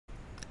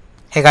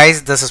Hey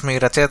guys, this is me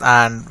Rachit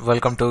and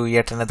welcome to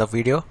yet another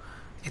video.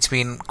 It's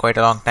been quite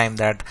a long time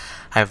that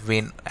I've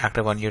been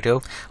active on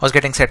YouTube. I was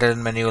getting settled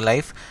in my new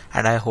life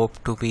and I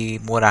hope to be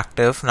more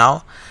active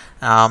now.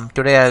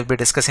 Today I'll be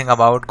discussing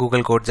about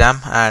Google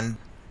Codejam, and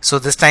so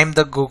this time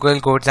the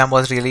Google Codejam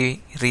was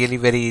really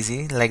very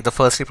easy. Like the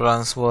first three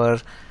problems were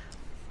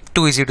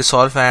too easy to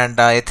solve, and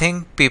I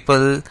think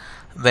people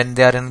when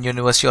they are in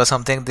university or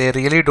something, they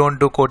really don't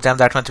do code jam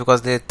that much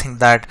because they think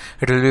that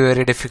it will be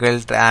very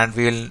difficult and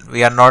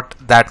we are not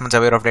that much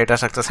aware of data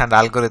structures and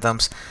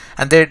algorithms,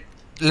 and they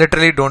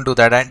literally don't do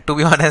that. And to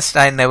be honest,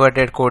 I never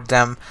did code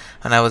jam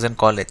when I was in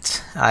college.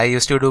 I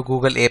used to do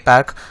Google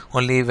APAC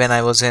only when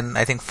I was in,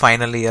 I think,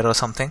 final year or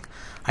something.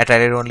 I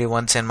tried it only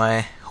once in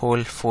my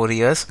whole 4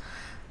 years,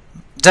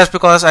 just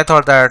because I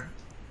thought that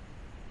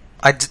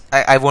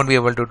I won't be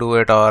able to do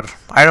it, or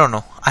I don't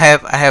know. I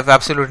have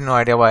absolutely no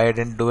idea why I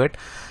didn't do it.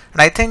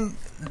 And I think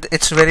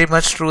it's very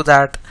much true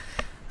that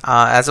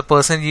as a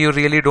person you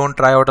really don't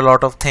try out a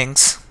lot of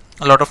things,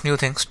 a lot of new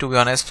things, to be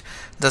honest,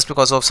 just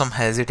because of some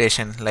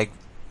hesitation. Like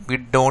we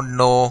don't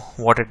know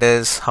what it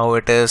is, how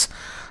it is,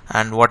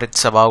 and what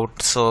it's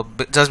about. So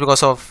just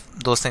because of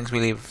those things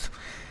we leave.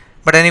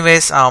 But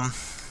anyways,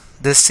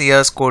 this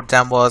year's code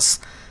jam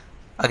was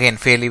again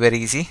fairly very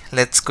easy.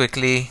 Let's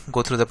quickly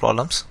go through the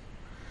problems.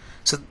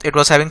 So it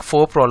was having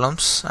 4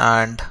 problems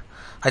and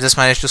I just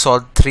managed to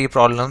solve 3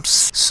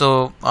 problems.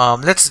 So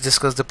let's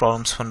discuss the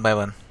problems one by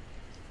one.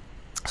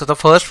 So the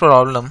first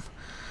problem,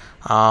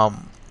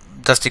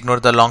 just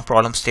ignore the long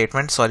problem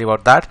statement, sorry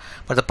about that,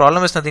 but the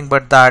problem is nothing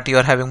but that you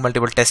are having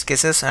multiple test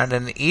cases, and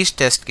in each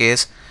test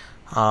case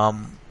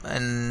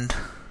and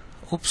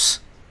oops,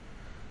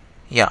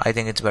 yeah, I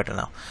think it's better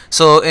now.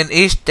 So in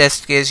each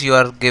test case you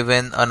are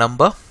given a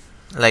number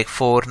like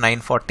 4,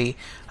 940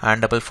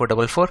 and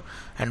 4444,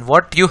 and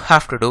what you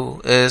have to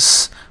do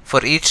is,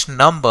 for each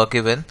number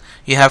given,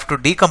 you have to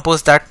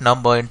decompose that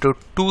number into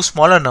 2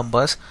 smaller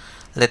numbers.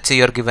 Let's say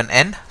you're given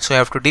n, so you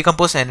have to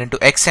decompose n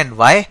into x and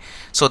y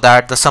so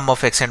that the sum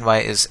of x and y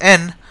is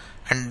n,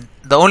 and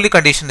the only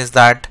condition is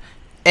that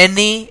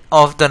any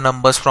of the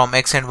numbers from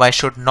x and y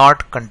should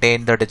not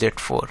contain the digit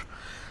 4.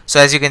 So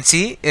as you can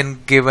see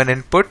in given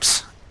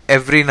inputs,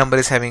 every number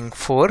is having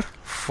 4,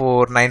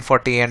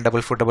 940 and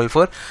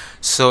 4444.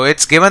 So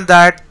it's given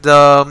that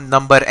the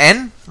number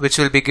n which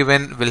will be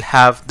given will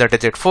have the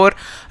digit 4,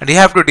 and you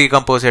have to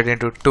decompose it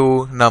into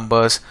 2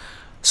 numbers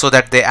so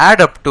that they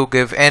add up to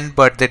give n,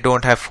 but they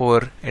don't have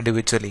 4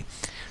 individually.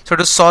 So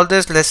to solve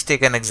this, let's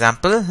take an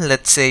example.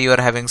 Let's say you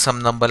are having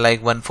some number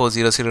like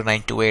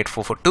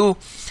 14009284442,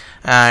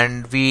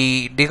 and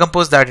we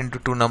decompose that into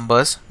 2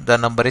 numbers, the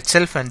number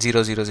itself and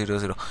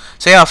 0000.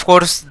 So yeah, of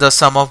course the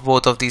sum of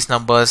both of these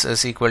numbers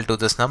is equal to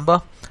this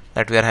number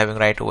that we are having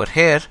right over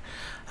here,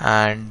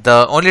 and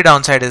the only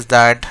downside is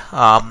that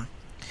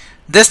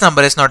this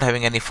number is not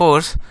having any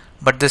 4s,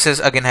 but this is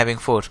again having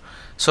 4.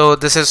 So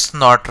this is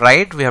not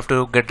right. We have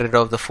to get rid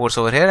of the 4s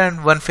over here,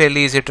 and one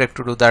fairly easy trick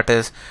to do that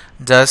is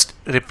just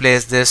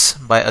replace this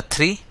by a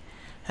 3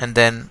 and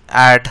then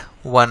add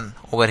 1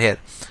 over here.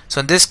 So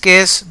in this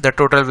case the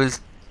total will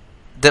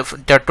the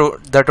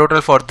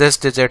total for this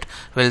digit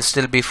will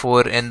still be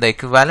 4 in the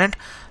equivalent,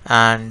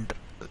 and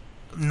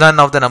none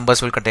of the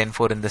numbers will contain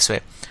 4 in this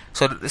way.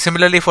 So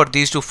similarly for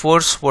these 2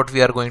 4s, what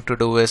we are going to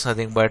do is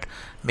nothing but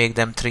make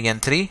them 3 and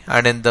 3,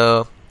 and in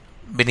the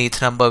beneath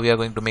number we are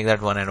going to make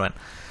that 1 and 1.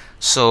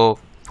 So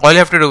all you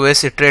have to do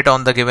is iterate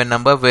on the given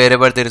number.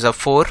 Wherever there is a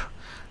 4,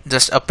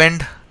 just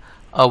append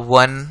a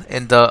 1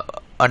 in the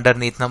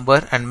underneath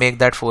number and make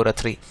that 4 a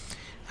 3,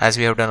 as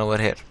we have done over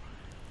here,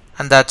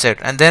 and that's it.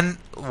 And then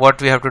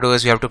what we have to do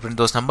is we have to print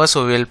those numbers.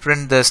 So we will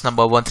print this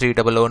number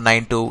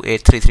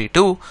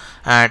 1300928332,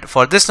 and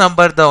for this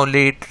number the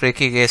only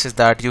tricky case is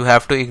that you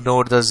have to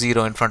ignore the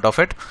 0 in front of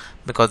it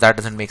because that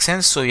doesn't make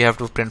sense, so you have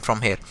to print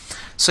from here.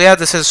 So yeah,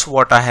 this is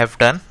what I have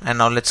done, and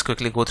now let's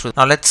quickly go through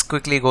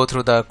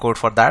the code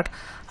for that.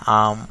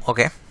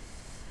 Okay,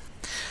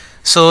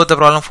 so the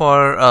problem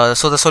for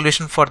so the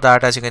solution for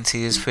that, as you can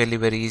see, is fairly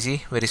very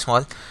easy, very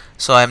small.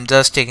 So I'm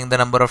just taking the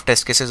number of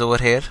test cases over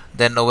here,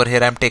 then over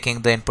here I'm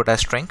taking the input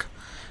as string,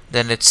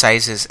 then its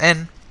size is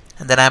n,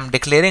 and then I'm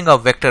declaring a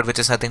vector which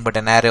is nothing but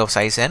an array of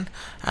size n,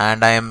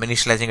 and I am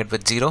initializing it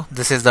with 0.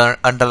 This is the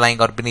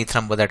underlying or beneath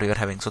number that we are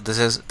having. So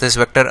this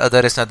vector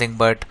other is nothing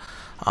but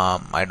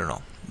I don't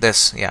know,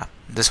 this, yeah,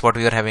 this what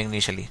we are having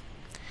initially.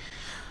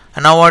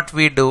 And now what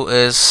we do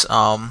is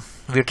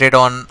we iterate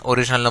on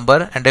original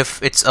number, and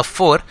if it's a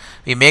 4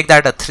 we make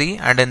that a 3,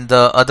 and in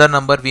the other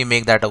number we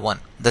make that a 1.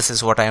 This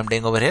is what I am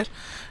doing over here.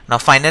 Now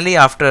finally,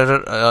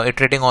 after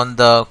iterating on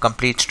the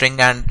complete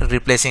string and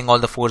replacing all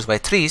the 4s by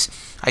 3s,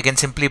 I can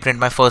simply print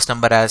my first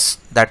number as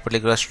that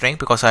particular string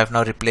because I have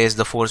now replaced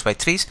the 4s by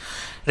 3s.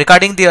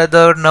 Regarding the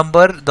other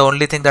number, the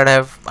only thing that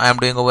I am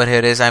doing over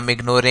here is I'm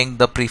ignoring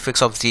the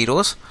prefix of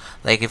zeros,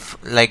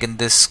 like in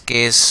this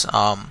case,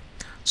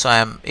 so I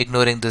am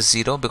ignoring this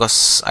 0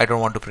 because I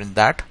don't want to print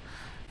that.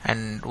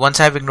 And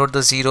once I have ignored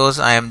the zeros,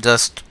 I am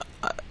just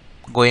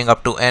going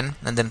up to n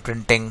and then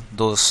printing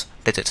those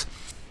digits.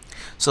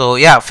 So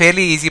yeah,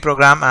 fairly easy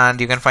program, and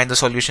you can find the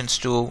solutions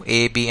to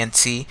A, B, and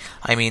C.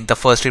 I mean the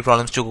first 3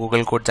 problems to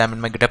Google Codejam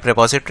in my GitHub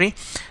repository.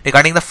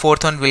 Regarding the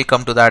fourth one, we'll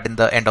come to that in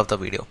the end of the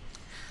video.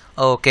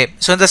 Okay,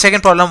 so in the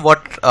second problem,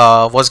 what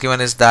was given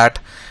is that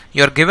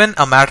you're given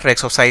a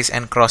matrix of size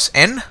n cross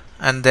n,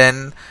 and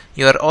then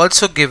you're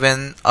also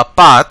given a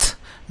path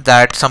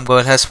that some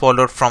girl has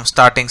followed from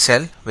starting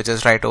cell, which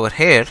is right over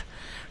here,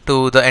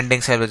 to the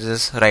ending cell, which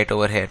is right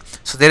over here.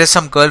 So there is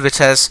some girl which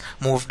has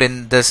moved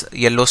in this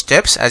yellow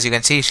steps. As you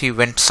can see, she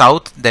went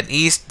south, then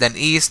east, then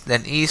east,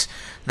 then east,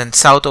 then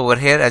south over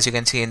here, as you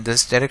can see in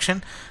this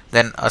direction,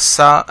 then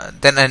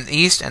then an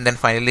east, and then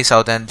finally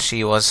south, and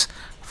she was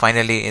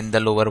finally in the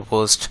lower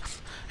post,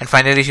 and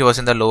finally she was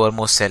in the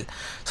lowermost cell.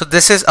 So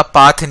this is a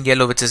path in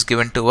yellow which is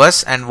given to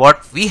us, and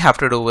what we have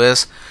to do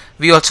is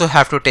we also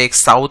have to take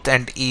south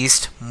and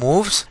east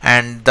moves,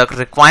 and the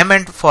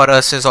requirement for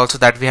us is also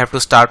that we have to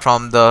start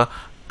from the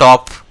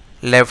top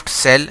left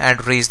cell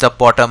and reach the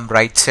bottom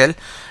right cell,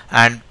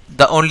 and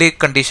the only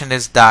condition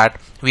is that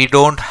we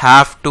don't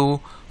have to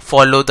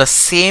follow the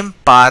same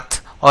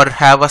path or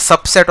have a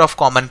subset of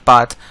common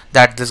path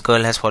that this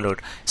girl has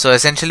followed. So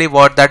essentially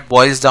what that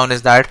boils down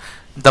is that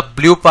the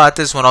blue path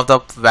is one of the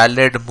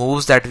valid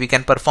moves that we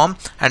can perform,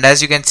 and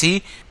as you can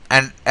see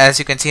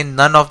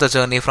none of the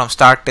journey from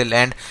start till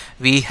end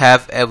we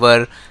have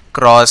ever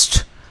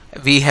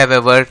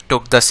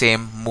took the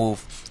same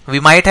move. We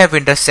might have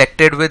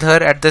intersected with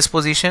her at this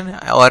position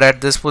or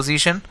at this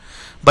position,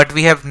 but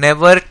we have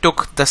never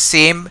took the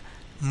same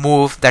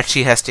move that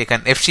she has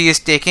taken. If she is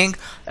taking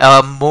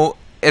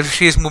if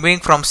she is moving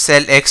from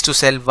cell X to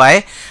cell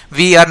Y,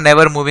 we are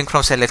never moving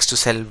from cell X to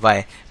cell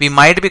Y. We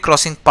might be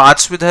crossing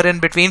paths with her in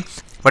between,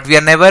 but we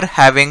are never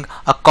having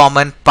a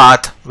common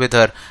path with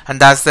her, and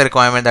that's the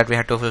requirement that we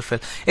have to fulfill.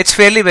 It's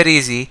fairly very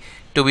easy,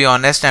 to be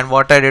honest, and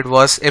what I did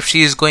was, if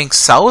she is going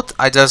south,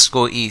 I just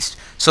go east.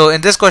 So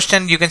in this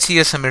question you can see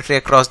a symmetry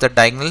across the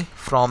diagonal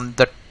from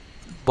the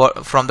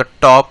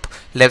top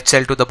left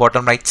cell to the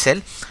bottom right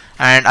cell,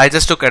 and I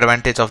just took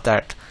advantage of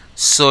that.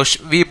 So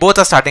we both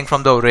are starting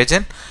from the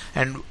origin,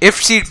 and if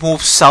she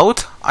moves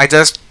south, I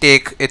just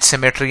take its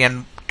symmetry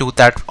and do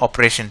that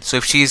operation. So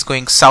if she is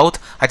going south,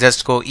 I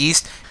just go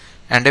east,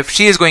 and if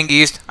she is going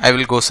east, I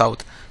will go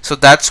south. So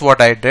that's what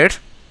I did.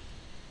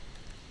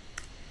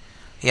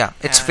 Yeah,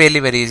 it's fairly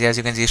very easy, as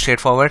you can see,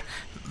 straightforward.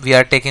 We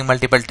are taking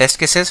multiple test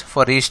cases.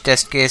 For each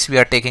test case we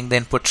are taking the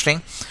input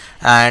string,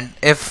 and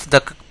if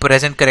the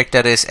present character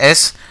is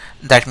S,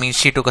 that means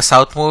she took a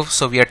south move,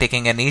 so we are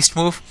taking an east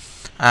move,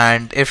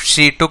 and if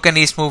she took an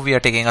east move, we are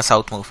taking a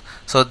south move.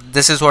 So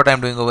this is what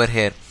I'm doing over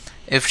here.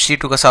 If she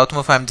took a south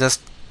move, I'm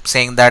just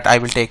saying that I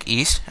will take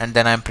east, and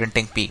then I'm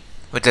printing P,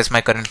 which is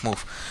my current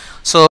move.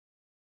 So